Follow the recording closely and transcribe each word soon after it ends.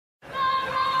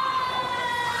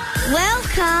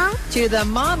Welcome to the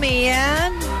Mommy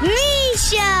and Me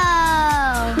Show!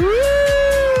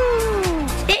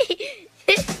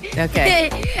 Okay.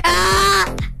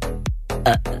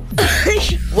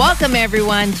 Welcome,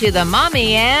 everyone, to the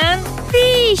Mommy and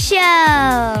Me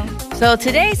Show! So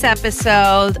today's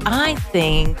episode, I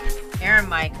think Aaron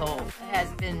Michael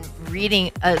has been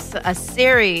reading a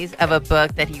series of a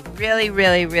book that he really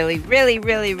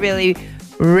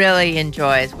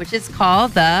enjoys, which is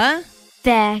called The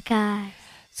Bad Guys.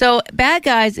 So Bad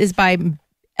Guys is by,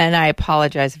 and I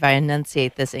apologize if I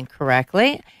enunciate this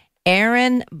incorrectly,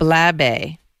 Aaron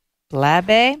Blabay.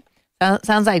 Blabay?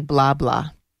 Sounds like blah,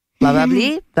 blah. Blah, blah,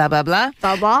 blah, blah, blah, blah.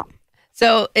 Blah, blah.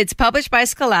 So it's published by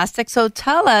Scholastic. So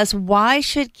tell us, why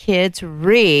should kids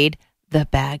read The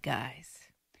Bad Guys?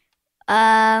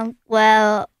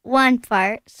 Well, one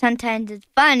part, sometimes it's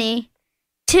funny.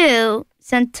 Two,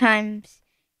 sometimes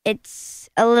it's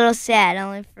a little sad,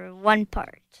 only for one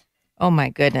part. Oh, my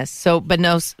goodness. So, but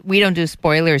no, we don't do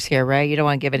spoilers here, right? You don't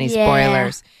want to give any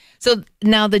spoilers. So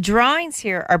now the drawings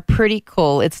here are pretty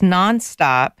cool. It's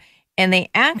nonstop. And they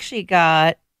actually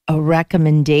got a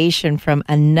recommendation from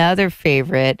another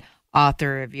favorite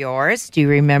author of yours. Do you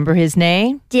remember his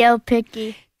name? Dale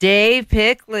Pickley. Dave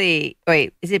Pickley.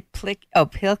 Wait, is it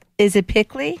is it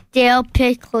Pickley? Dale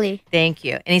Pickley. Thank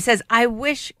you. And he says, I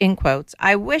wish, in quotes,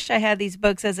 I wish I had these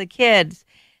books as a kid.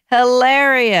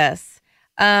 Hilarious.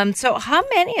 So how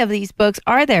many of these books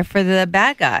are there for The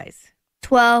Bad Guys?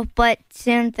 12, but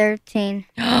soon 13.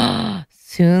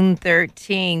 Soon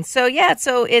 13. So yeah,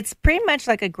 so it's pretty much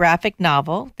like a graphic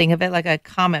novel. Think of it like a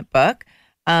comic book.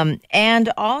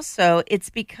 And also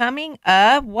it's becoming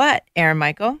a what, Aaron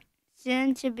Michael?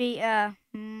 Soon to be a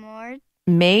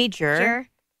major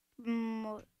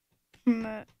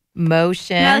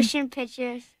motion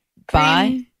pictures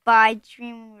by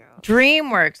DreamWorks.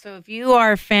 DreamWorks. So if you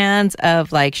are fans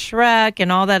of like Shrek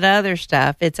and all that other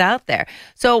stuff, it's out there.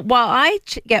 So while I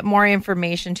get more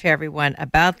information to everyone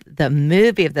about the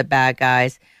movie of The Bad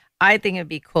Guys, I think it'd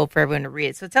be cool for everyone to read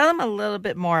it. So tell them a little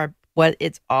bit more what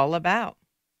it's all about.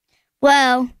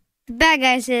 Well, The Bad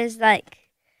Guys is like,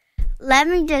 let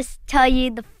me just tell you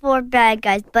the 4 bad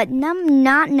guys, but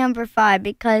not number 5,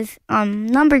 because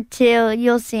number 2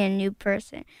 you'll see a new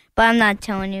person, but I'm not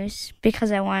telling you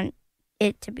because I want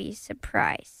it to be a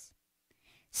surprise.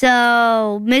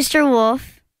 So Mr.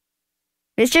 Wolf,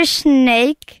 Mr.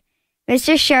 Snake,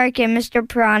 Mr. Shark, and Mr.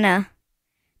 Piranha.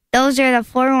 Those are the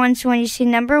 4 ones when you see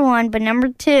number 1, but number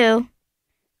 2,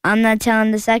 I'm not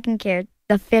telling the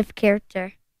 5th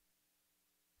character.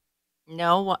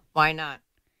 No, why not?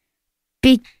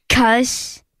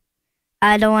 Because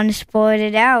I don't want to spoil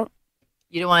it out.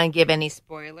 You don't want to give any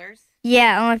spoilers?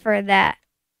 Yeah, only for that.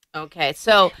 Okay,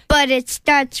 so... But it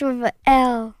starts with an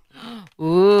L.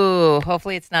 Ooh,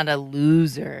 hopefully it's not a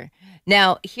loser.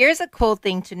 Now, here's a cool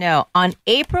thing to know. On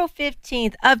April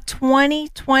 15th of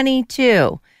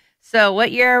 2022, so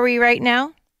what year are we right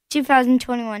now?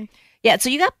 2021. Yeah, so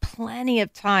you got plenty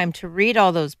of time to read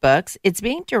all those books. It's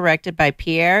being directed by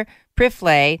Pierre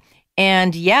Priflet.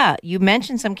 And yeah, you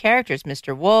mentioned some characters,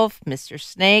 Mr. Wolf, Mr.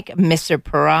 Snake, Mr.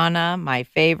 Piranha, my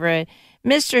favorite,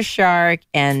 Mr. Shark,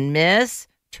 and Miss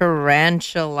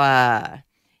Tarantula.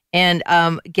 And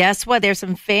guess what? There's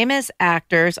some famous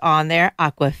actors on there.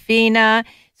 Awkwafina.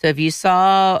 So if you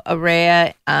saw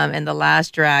Araya in The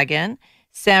Last Dragon,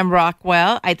 Sam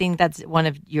Rockwell, I think that's one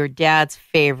of your dad's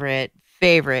favorite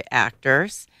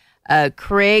actors.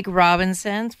 Craig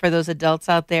Robinson, for those adults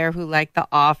out there who like The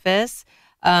Office.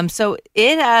 So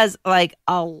it has like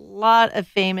a lot of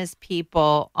famous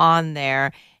people on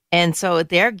there. And so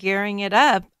they're gearing it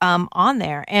up on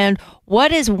there. And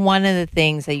what is one of the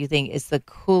things that you think is the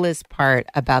coolest part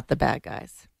about The Bad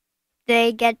Guys?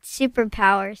 They get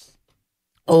superpowers.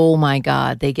 Oh, my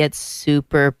God. They get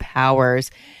superpowers.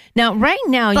 Now, right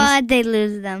now... But they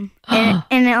lose them.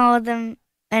 and all of them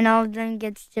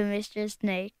gets to Mr.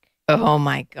 Snake. Oh,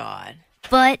 my God.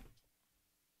 But...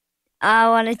 I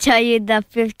want to tell you the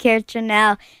 5th character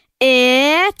now.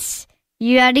 It's,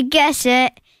 you got to guess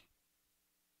it,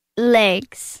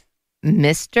 Legs.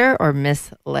 Mr. or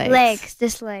Miss Legs? Legs,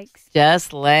 just Legs.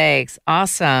 Just Legs.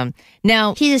 Awesome.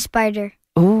 Now. He's a spider.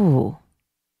 Ooh.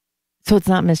 So it's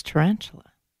not Miss Tarantula.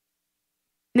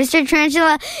 Mr.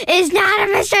 Tarantula is not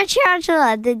a Mr.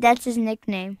 Tarantula. That's his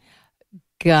nickname.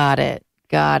 Got it.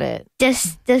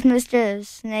 Just Mr.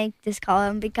 Snake, just call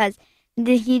him because...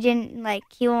 He didn't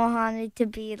he wanted to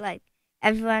be like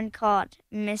everyone called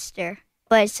Mr.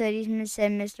 but so he said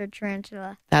Mr.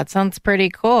 Tarantula. That sounds pretty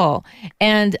cool.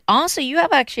 And also, you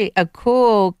have actually a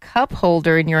cool cup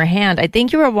holder in your hand. I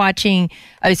think you were reading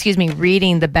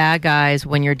The Bad Guys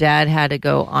when your dad had to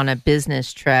go on a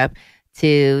business trip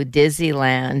to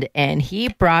Disneyland, and he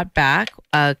brought back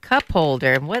a cup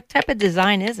holder. What type of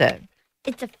design is it?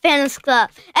 It's a Thanos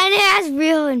glove, and it has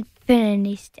real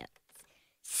infinity stones.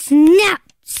 Snap,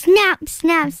 snap,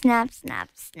 snap, snap, snap,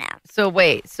 snap. So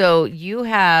wait, so you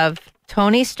have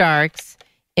Tony Stark's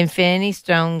Infinity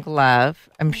Stone glove.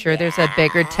 I'm sure there's a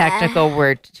bigger technical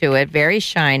word to it. Very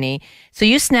shiny. So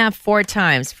you snap 4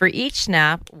 times. For each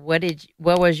snap, what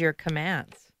was your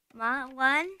commands? My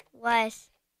one was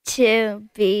to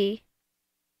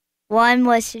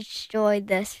destroy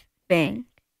this thing.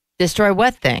 Destroy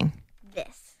what thing?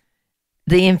 This.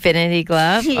 The Infinity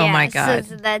Glove? Yeah, oh my God.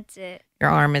 So that's it. Your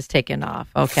arm is taken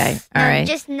off. Okay. All right.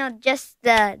 Just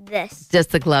this.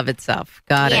 Just the glove itself.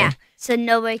 Got it. So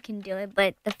nobody can do it,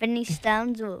 but the Infinity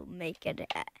Stones will make it.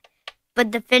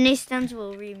 But the Infinity Stones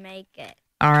will remake it.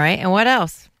 All right. And what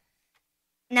else?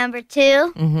 Number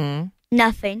 2, nothing.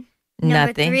 Nothing.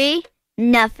 Number 3,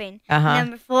 nothing.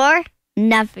 Number 4,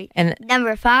 nothing. And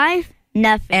number 5,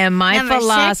 nothing. And my number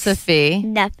philosophy, 6,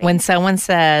 nothing. when someone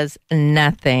says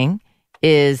nothing,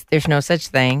 is there's no such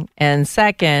thing. And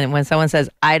second, when someone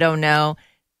says, I don't know,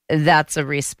 that's a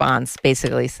response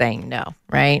basically saying no,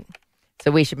 right? So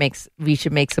we should make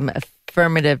some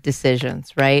affirmative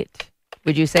decisions, right?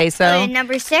 Would you say so? Okay,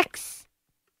 number 6.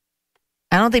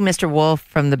 I don't think Mr. Wolf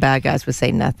from The Bad Guys would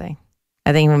say nothing.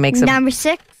 I think he would make some... Number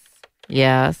 6.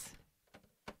 Yes.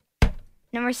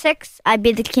 Number 6, I'd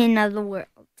be the king of the world.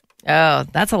 Oh,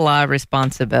 that's a lot of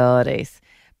responsibilities.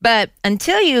 But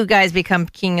until you guys become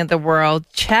king of the world,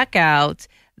 check out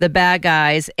The Bad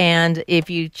Guys. And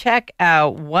if you check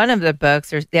out one of the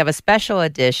books, they have a special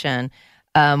edition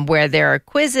where there are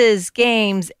quizzes,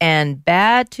 games, and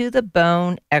bad to the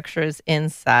bone extras in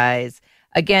size.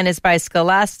 Again, it's by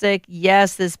Scholastic.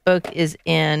 Yes, this book is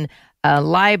in a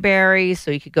library,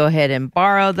 so you could go ahead and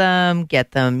borrow them,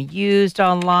 get them used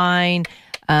online,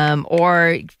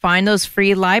 or find those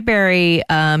free library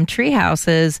tree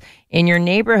houses in your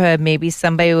neighborhood. Maybe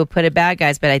somebody will put a Bad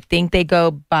Guys, but I think they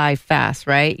go by fast,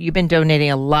 right? You've been donating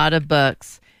a lot of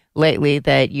books lately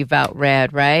that you've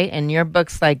outread, right? And your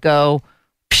books go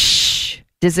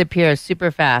disappear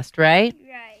super fast, right?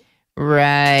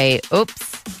 Right.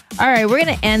 Oops. All right, we're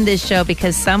going to end this show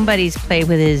because somebody's played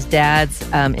with his dad's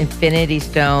Infinity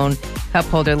Stone cup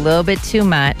holder a little bit too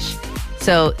much.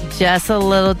 So just a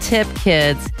little tip,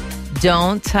 kids.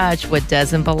 Don't touch what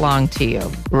doesn't belong to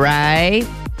you. Right?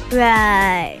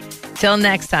 Right. Till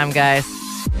next time, guys.